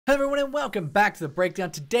Hello everyone and welcome back to the breakdown.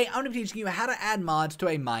 Today I'm going to be teaching you how to add mods to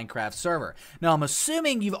a Minecraft server. Now I'm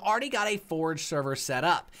assuming you've already got a Forge server set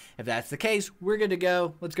up. If that's the case, we're good to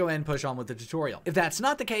go. Let's go ahead and push on with the tutorial. If that's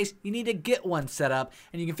not the case, you need to get one set up,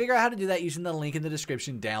 and you can figure out how to do that using the link in the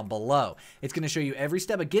description down below. It's going to show you every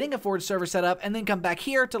step of getting a Forge server set up, and then come back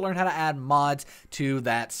here to learn how to add mods to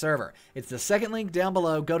that server. It's the second link down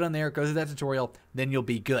below. Go down there, go through that tutorial, then you'll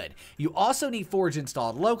be good. You also need Forge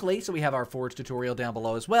installed locally, so we have our Forge tutorial down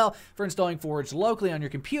below as well for installing Forge locally on your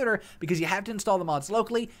computer, because you have to install the mods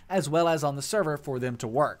locally as well as on the server for them to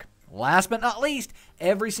work. Last but not least,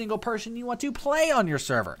 every single person you want to play on your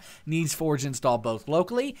server needs Forge installed both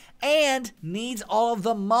locally and needs all of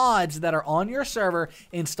the mods that are on your server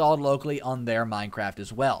installed locally on their Minecraft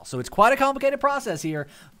as well. So it's quite a complicated process here,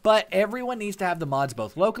 but everyone needs to have the mods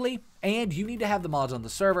both locally and you need to have the mods on the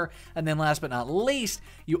server. And then last but not least,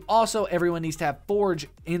 everyone needs to have Forge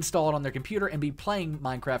installed on their computer and be playing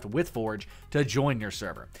Minecraft with Forge to join your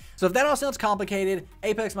server. So if that all sounds complicated,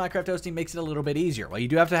 Apex Minecraft Hosting makes it a little bit easier. While you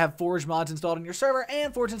do have to have Forge mods installed on your server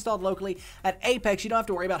and Forge installed locally, at Apex you don't have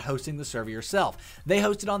to worry about hosting the server yourself. They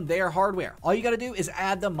host it on their hardware. All you got to do is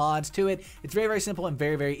add the mods to it. It's very, very simple and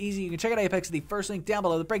very, very easy. You can check out Apex at the first link down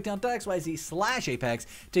below, the breakdown.xyz/Apex,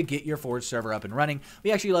 to get your Forge server up and running.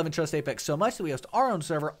 We actually love and trust Apex so much that we host our own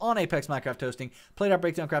server on Apex Minecraft Hosting,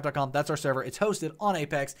 play.breakdowncraft.com. That's our server. It's hosted on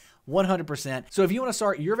Apex 100%. So if you want to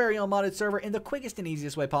start your very own modded server in the quickest and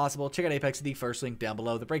easiest way possible, check out Apex at the first link down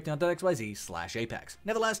below, the breakdown.xyz/Apex.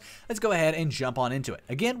 Nevertheless, let's go ahead and jump on into it.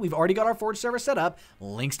 Again, we've already got our Forge server set up.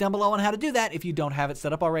 Links down below on how to do that if you don't have it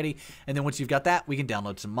set up already. And then once you've got that, we can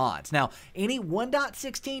download some mods. Now, any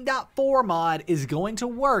 1.16.4 mod is going to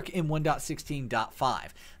work in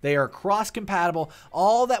 1.16.5. They are cross-compatible.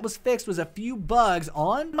 All that was fixed was a few bugs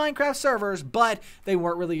on Minecraft servers, but they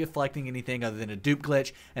weren't really reflecting anything other than a dupe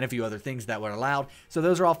glitch and a few other things that were allowed. So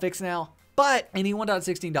those are all fixed now. But any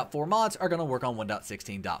 1.16.4 mods are going to work on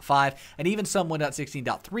 1.16.5, and even some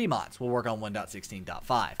 1.16.3 mods will work on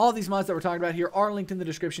 1.16.5. All these mods that we're talking about here are linked in the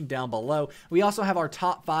description down below. We also have our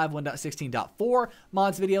top 5 1.16.4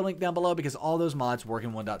 mods video linked down below, because all those mods work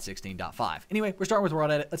in 1.16.5. Anyway, we're starting with World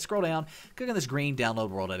Edit. Let's scroll down, click on this green Download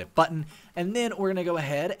World Edit button, and then we're going to go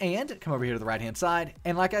ahead and come over here to the right-hand side.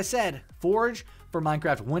 And like I said, Forge for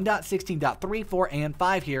Minecraft 1.16.3, 4, and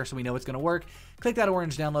 5 here, so we know it's going to work. Click that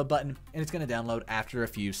orange download button, and it's going to download after a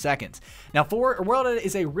few seconds. Now, World Edit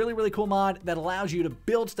is a really, really cool mod that allows you to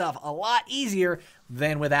build stuff a lot easier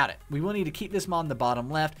than without it. We will need to keep this mod in the bottom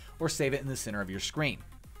left or save it in the center of your screen.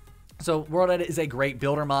 So World Edit is a great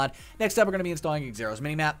builder mod. Next up, we're going to be installing Xero's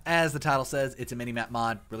minimap. As the title says, it's a minimap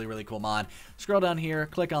mod. Really, really cool mod. Scroll down here,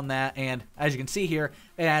 click on that, and as you can see here,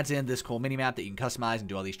 it adds in this cool minimap that you can customize and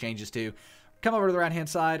do all these changes to. Come over to the right-hand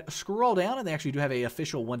side, scroll down, and they actually do have an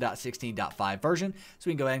official 1.16.5 version, so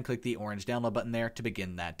we can go ahead and click the orange download button there to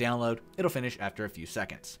begin that download. It'll finish after a few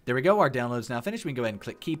seconds. There we go, our download's now finished. We can go ahead and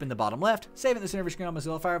click Keep in the bottom left, save it in the center of your screen on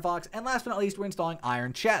Mozilla Firefox, and last but not least, we're installing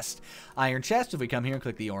Iron Chest. Iron Chest, if we come here and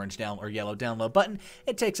click the orange yellow download button,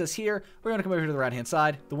 it takes us here. We're going to come over to the right-hand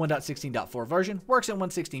side. The 1.16.4 version works in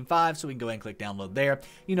 1.16.5, so we can go ahead and click Download there.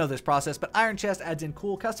 You know this process, but Iron Chest adds in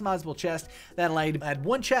cool customizable chests that allow you to add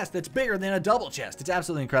one chest that's bigger than a double chest. It's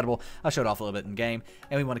absolutely incredible. I'll show it off a little bit in game,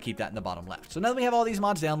 and we want to keep that in the bottom left. So now that we have all these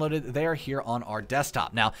mods downloaded, they're here on our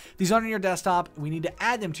desktop. Now, if these aren't on your desktop, we need to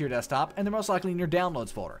add them to your desktop, and they're most likely in your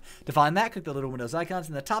downloads folder. To find that, click the little Windows icons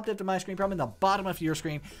in the top left of my screen, probably in the bottom left of your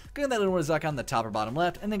screen. Click on that little Windows icon in the top or bottom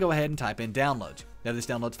left, and then go ahead and type in Downloads. Now this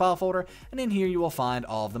downloads file folder, and in here you will find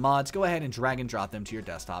all of the mods. Go ahead and drag and drop them to your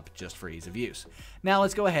desktop just for ease of use. Now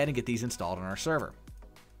let's go ahead and get these installed on our server.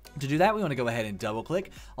 To do that, we want to go ahead and double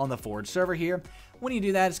click on the Forge server here. When you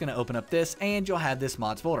do that, it's going to open up this, and you'll have this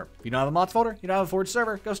mods folder. If you don't have a mods folder, you don't have a Forge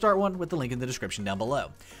server, go start one with the link in the description down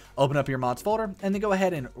below. Open up your mods folder, and then go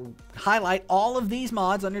ahead and highlight all of these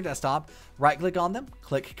mods on your desktop, right click on them,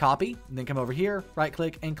 click copy, and then come over here, right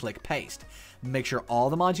click, and click paste. Make sure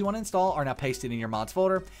all the mods you want to install are now pasted in your mods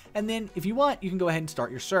folder, and then if you want, you can go ahead and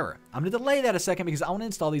start your server. I'm going to delay that a second because I want to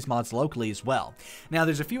install these mods locally as well. Now,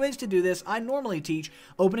 there's a few ways to do this. I normally teach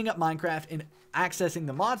opening up Minecraft and accessing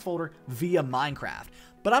the mods folder via Minecraft.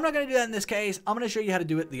 But I'm not going to do that in this case. I'm going to show you how to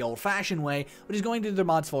do it the old-fashioned way, which is going to the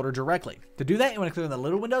mods folder directly. To do that, you want to click on the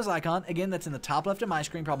little Windows icon. Again, that's in the top left of my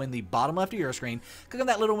screen, probably in the bottom left of your screen. Click on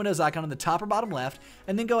that little Windows icon in the top or bottom left,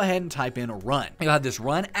 and then go ahead and type in Run. You'll have this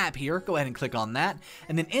Run app here. Go ahead and click on that.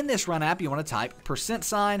 And then in this Run app, you want to type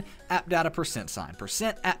 %, app data,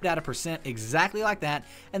 %, app data, exactly like that,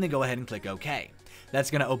 and then go ahead and click OK. That's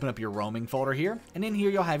going to open up your roaming folder here, and in here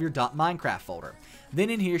you'll have your .minecraft folder. Then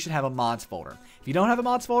in here you should have a mods folder. If you don't have a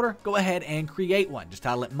mods folder, go ahead and create one. Just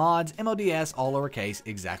title it mods, MODS, all lowercase,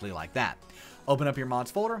 exactly like that. Open up your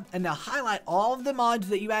mods folder and now highlight all of the mods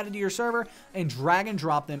that you added to your server and drag and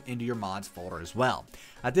drop them into your mods folder as well.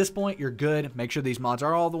 At this point, you're good. Make sure these mods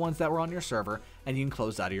are all the ones that were on your server, and you can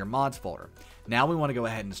close out of your mods folder. Now we want to go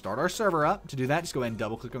ahead and start our server up. To do that, just go ahead and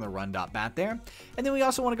double click on the run.bat there. And then we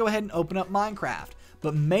also want to go ahead and open up Minecraft.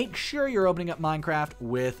 But make sure you're opening up Minecraft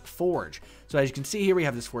with Forge. So as you can see here, we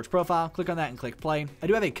have this Forge profile. Click on that and click play. I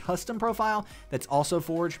do have a custom profile that's also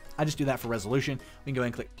Forge. I just do that for resolution. We can go ahead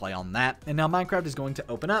and click play on that. And now Minecraft is going to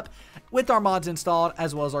open up with our mods installed,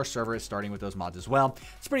 as well as our server is starting with those mods as well.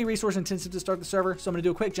 It's pretty resource intensive to start the server, so I'm going to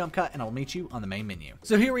do a quick jump cut and I'll meet you on the main menu.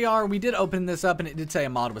 So here we are. We did open this up and it did say a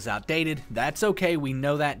mod was outdated. That's okay. We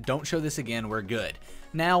know that. Don't show this again. We're good.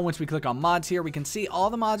 Now, once we click on mods here, we can see all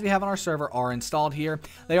the mods we have on our server are installed here.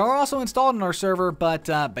 They are also installed in our server, but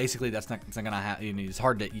basically it's not gonna have. It's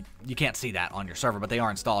hard to you can't see that on your server, but they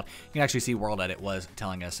are installed. You can actually see World Edit was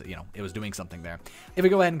telling us, it was doing something there. If we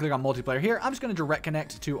go ahead and click on multiplayer here, I'm just gonna direct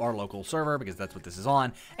connect to our local server because that's what this is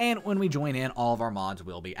on. And when we join in, all of our mods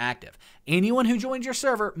will be active. Anyone who joins your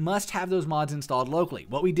server must have those mods installed locally.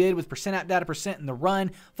 What we did with %appdata% in the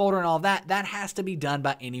run folder and all that has to be done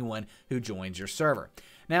by anyone who joins your server.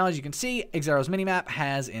 Now, as you can see, Xero's minimap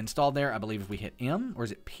has installed there. I believe if we hit M, or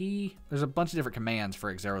is it P? There's a bunch of different commands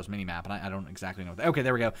for Xero's minimap, and I don't exactly know what that. Okay,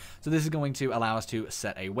 there we go. So this is going to allow us to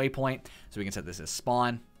set a waypoint. So we can set this as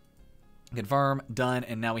spawn. Confirm, done,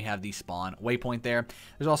 and now we have the spawn waypoint there.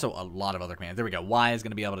 There's also a lot of other commands. There we go. Y is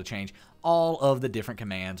going to be able to change all of the different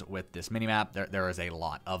commands with this minimap. There is a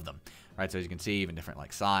lot of them. Right, so as you can see, even different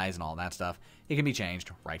like size and all that stuff, it can be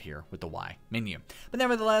changed right here with the Y menu. But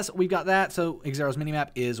nevertheless, we've got that. So Xero's minimap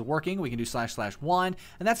is working. We can do //wand,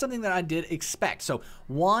 and that's something that I did expect. So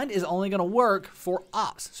wand is only going to work for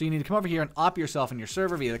ops. So you need to come over here and op yourself in your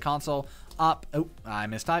server via the console. Op, oh, I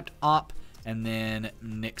mistyped, op, and then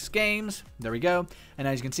Nix Games. There we go. And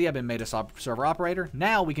as you can see, I've been made a server operator.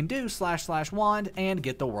 Now we can do //wand and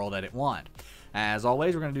get the World Edit wand. As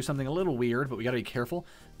always, we're going to do something a little weird, but we got to be careful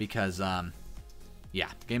because, yeah,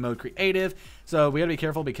 game mode creative. So we got to be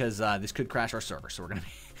careful because this could crash our server. So we're going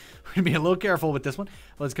to be a little careful with this one.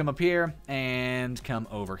 Let's come up here and come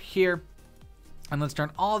over here. And let's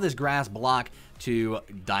turn all this grass block to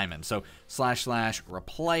diamond. So /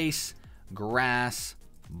 replace grass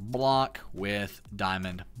block with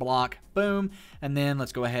diamond block. Boom. And then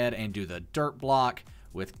let's go ahead and do the dirt block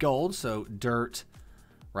with gold. So dirt,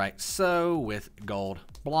 right, so with gold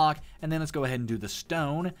block. And then let's go ahead and do the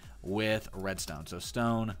stone with redstone. So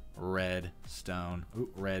stone, redstone,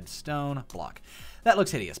 redstone block. That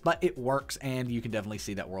looks hideous, but it works, and you can definitely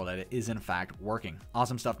see that World Edit is in fact working.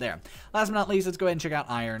 Awesome stuff there. Last but not least, let's go ahead and check out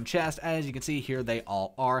iron chest. As you can see here, they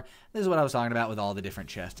all are. This is what I was talking about with all the different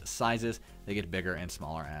chest sizes. They get bigger and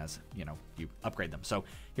smaller as, you upgrade them. So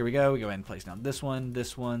here we go. We go ahead and place down this one,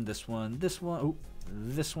 this one, this one, this one. Ooh,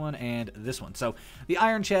 this one and this one. So the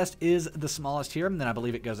iron chest is the smallest here, and then I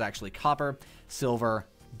believe it goes actually copper, silver,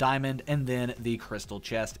 diamond, and then the crystal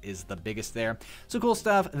chest is the biggest there. So cool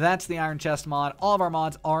stuff. That's the iron chest mod. All of our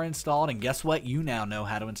mods are installed, and guess what? You now know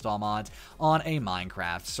how to install mods on a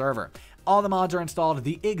Minecraft server. All the mods are installed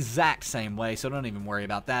the exact same way, so don't even worry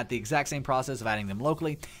about that. The exact same process of adding them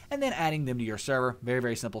locally and then adding them to your server. Very,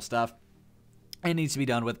 very simple stuff. It needs to be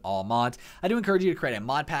done with all mods. I do encourage you to create a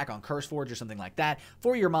mod pack on CurseForge or something like that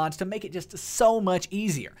for your mods to make it just so much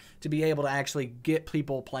easier to be able to actually get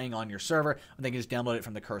people playing on your server when they can just download it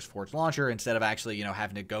from the CurseForge launcher instead of actually,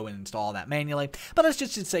 having to go and install that manually. But let's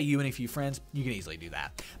just say you and a few friends, you can easily do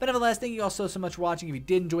that. But nevertheless, thank you all so much for watching. If you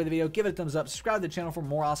did enjoy the video, give it a thumbs up, subscribe to the channel for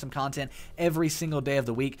more awesome content every single day of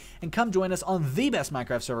the week, and come join us on the best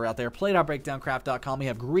Minecraft server out there, play.breakdowncraft.com. We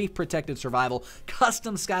have grief-protected survival,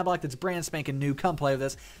 custom skyblock that's brand spanking new. Come play with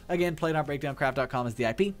this. Again, play.breakdowncraft.com is the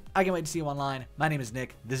IP. I can't wait to see you online. My name is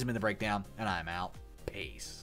Nick. This has been The Breakdown, and I'm out. Peace.